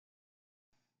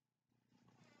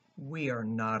We are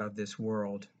not of this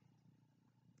world.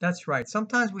 That's right.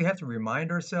 Sometimes we have to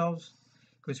remind ourselves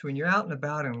because when you're out and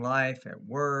about in life, at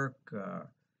work,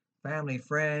 family,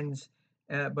 friends,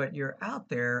 but you're out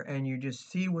there and you just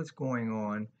see what's going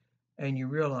on and you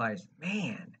realize,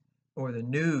 man, or the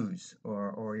news,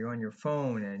 or you're on your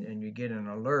phone and you get an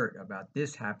alert about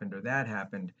this happened or that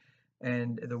happened.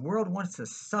 And the world wants to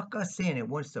suck us in. It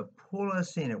wants to pull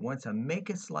us in. It wants to make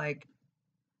us like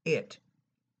it.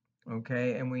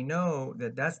 Okay. And we know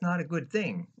that that's not a good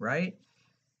thing, right?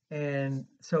 And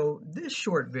so this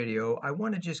short video, I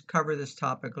want to just cover this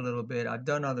topic a little bit. I've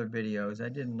done other videos. I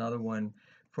did another one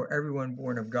for Everyone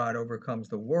Born of God Overcomes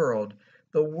the World.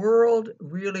 The world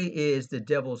really is the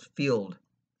devil's field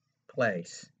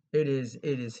place. It is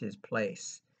his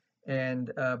place.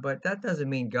 And but that doesn't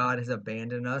mean God has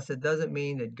abandoned us. It doesn't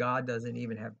mean that God doesn't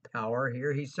even have power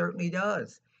here. He certainly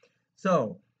does.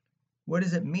 So, what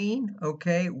does it mean?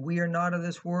 Okay, we are not of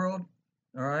this world.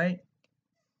 All right.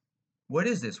 What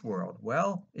is this world?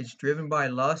 Well, it's driven by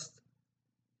lust,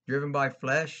 driven by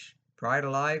flesh, pride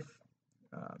of life,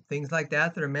 things like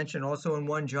that are mentioned also in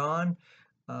 1 John.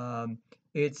 Um,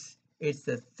 it's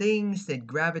the things that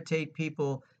gravitate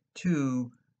people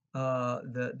to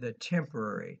the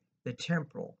temporary, the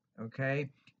temporal. Okay,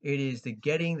 it is the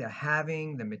getting, the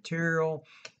having, the material.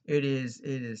 It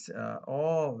is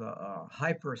all the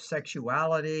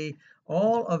hypersexuality,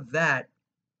 all of that,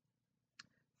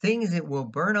 things that will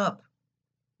burn up,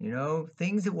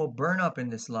 things that will burn up in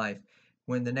this life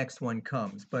when the next one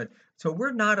comes. But so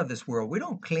we're not of this world. We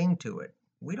don't cling to it.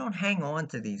 We don't hang on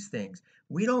to these things.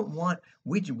 We don't want,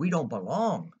 we don't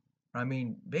belong. I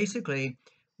mean, basically,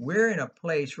 we're in a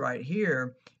place right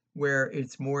here where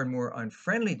it's more and more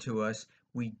unfriendly to us.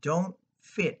 We don't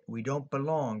fit. We don't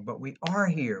belong, but we are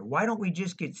here. Why don't we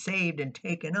just get saved and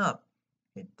taken up?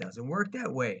 It doesn't work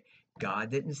that way. God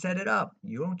didn't set it up.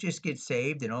 You don't just get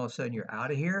saved and all of a sudden you're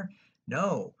out of here.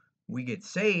 No, we get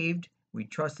saved, we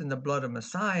trust in the blood of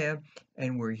Messiah,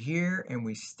 and we're here and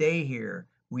we stay here.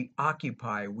 We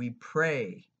occupy, we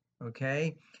pray.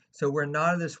 Okay? So we're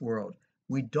not of this world.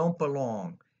 We don't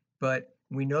belong, but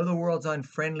we know the world's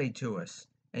unfriendly to us,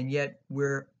 and yet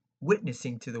we're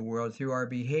witnessing to the world through our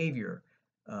behavior,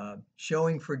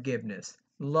 showing forgiveness,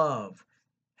 love,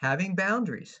 having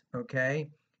boundaries. Okay?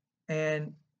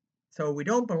 And so we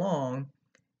don't belong,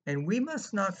 and we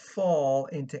must not fall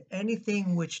into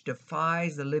anything which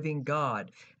defies the living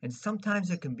God. And sometimes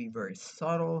it can be very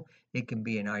subtle. It can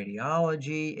be an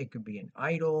ideology. It could be an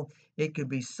idol. It could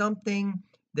be something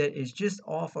that is just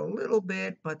off a little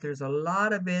bit, but there's a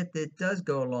lot of it that does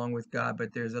go along with God,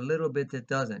 but there's a little bit that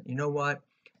doesn't. You know what?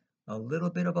 A little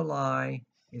bit of a lie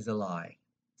is a lie.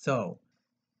 So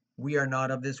we are not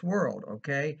of this world,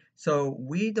 okay? So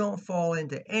we don't fall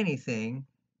into anything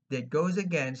that goes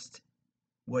against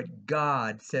what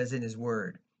God says in his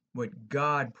word, what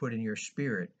God put in your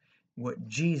spirit, what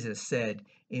Jesus said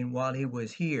in while he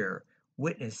was here,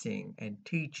 witnessing and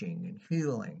teaching and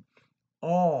healing.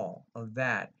 All of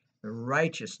that, the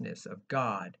righteousness of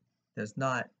God does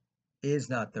not is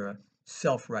not the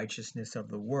self-righteousness of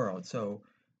the world. So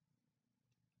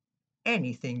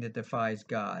anything that defies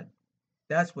God,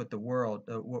 that's what the world,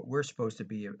 what we're supposed to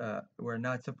be, we're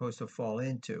not supposed to fall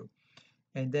into.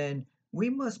 And then we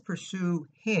must pursue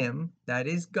him, that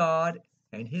is God,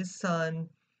 and his son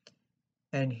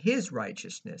and his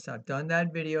righteousness. I've done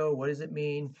that video. What does it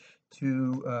mean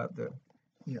to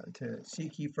to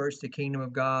seek ye first the kingdom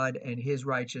of God and his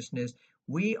righteousness?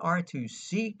 We are to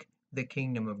seek the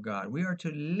kingdom of God. We are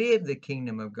to live the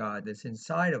kingdom of God that's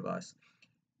inside of us.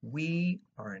 We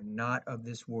are not of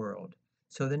this world.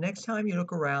 So the next time you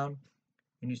look around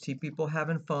and you see people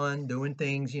having fun, doing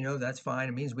things, that's fine.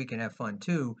 It means we can have fun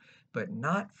too, but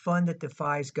not fun that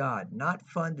defies God, not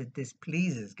fun that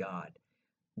displeases God.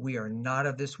 We are not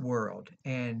of this world.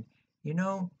 And, you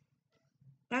know,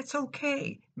 that's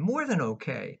okay, more than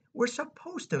okay. We're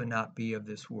supposed to not be of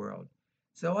this world.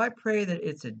 So I pray that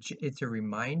it's a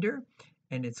reminder,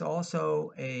 and it's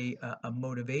also a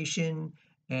motivation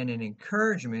and an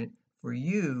encouragement for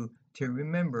you to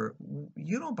remember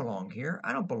you don't belong here.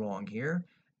 I don't belong here.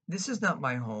 This is not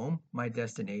my home, my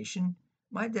destination.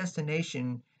 My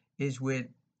destination is with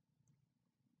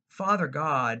Father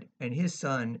God and his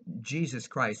son, Jesus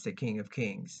Christ, the King of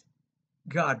Kings.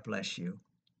 God bless you.